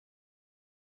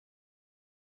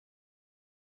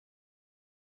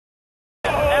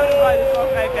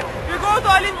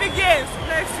Olympic Games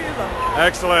next season.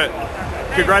 Excellent.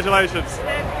 Congratulations.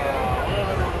 Thank you.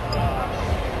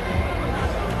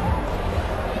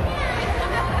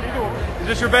 Is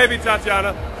this your baby,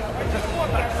 Tatiana?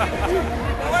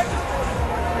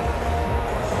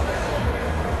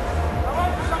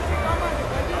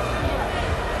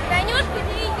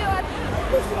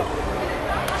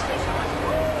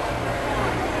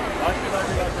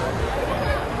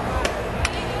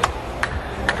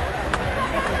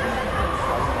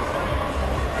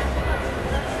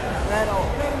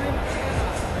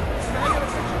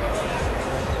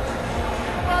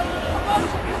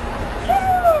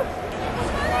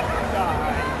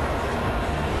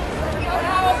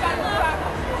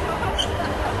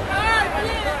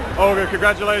 Olga,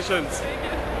 congratulations.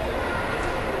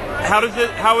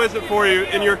 How is it for you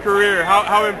in your career?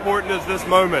 How important is this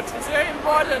moment? It's very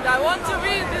important. I want to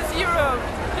win this Euro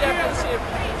championship.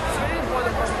 It's very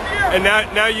important for me. And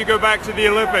now you go back to the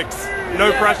Olympics.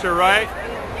 No pressure, right?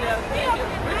 Yeah,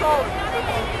 we hope.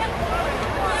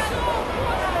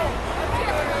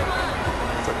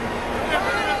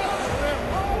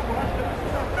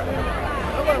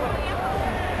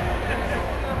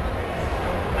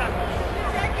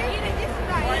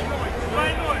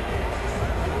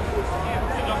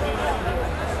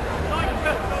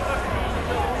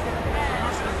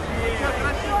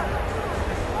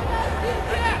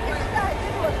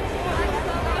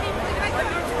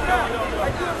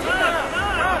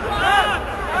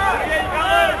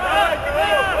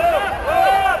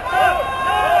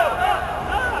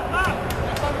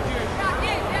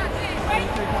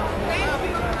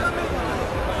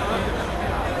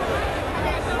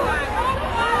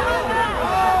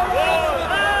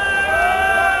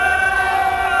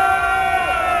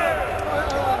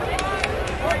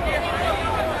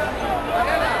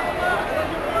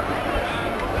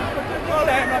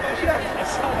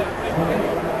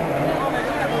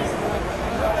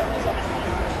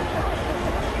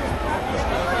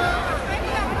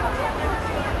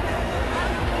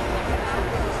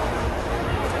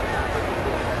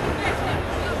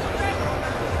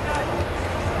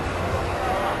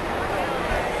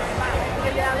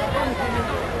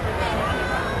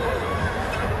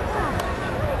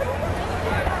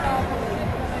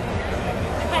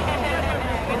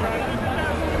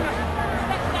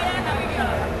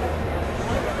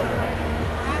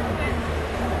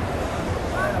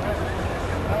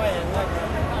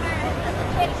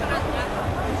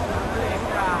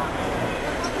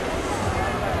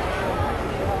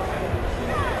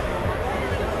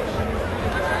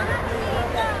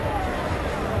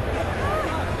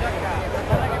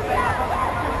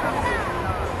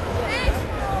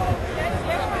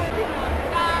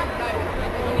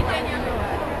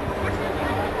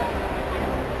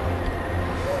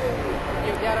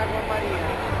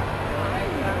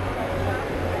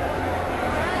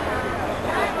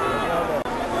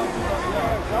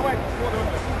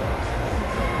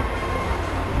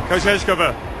 Coach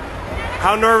Hejkova,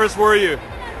 how nervous were you?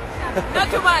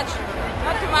 Not too much.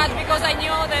 Not too much, because I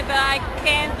knew that I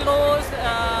can't lose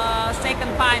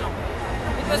second final.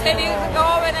 It was 10 years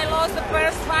ago when I lost the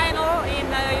first final in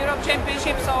the Europe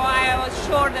Championship, so I was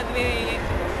sure that we...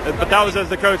 But that was as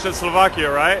the coach of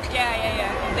Slovakia, right?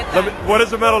 Yeah. What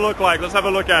does the medal look like? Let's have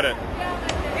a look at it.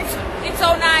 It's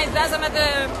so nice, doesn't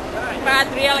matter, but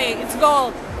really, it's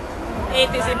gold. It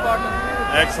is important.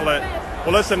 Excellent.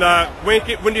 Well, listen, when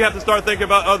do you have to start thinking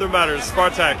about other matters?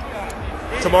 Spartak?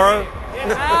 Tomorrow?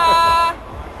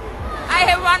 I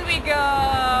have 1 week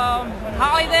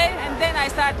holiday, and then I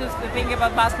start to think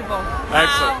about basketball.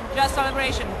 Excellent. Now, just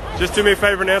celebration. Just do me a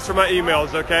favor and answer my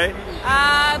emails, okay?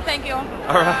 Thank you.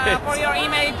 All right. For your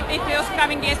email, it was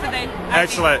coming yesterday.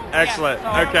 Excellent. Yeah, so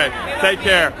okay, take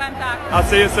care. Contact. I'll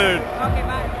see you soon. Okay,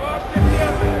 bye.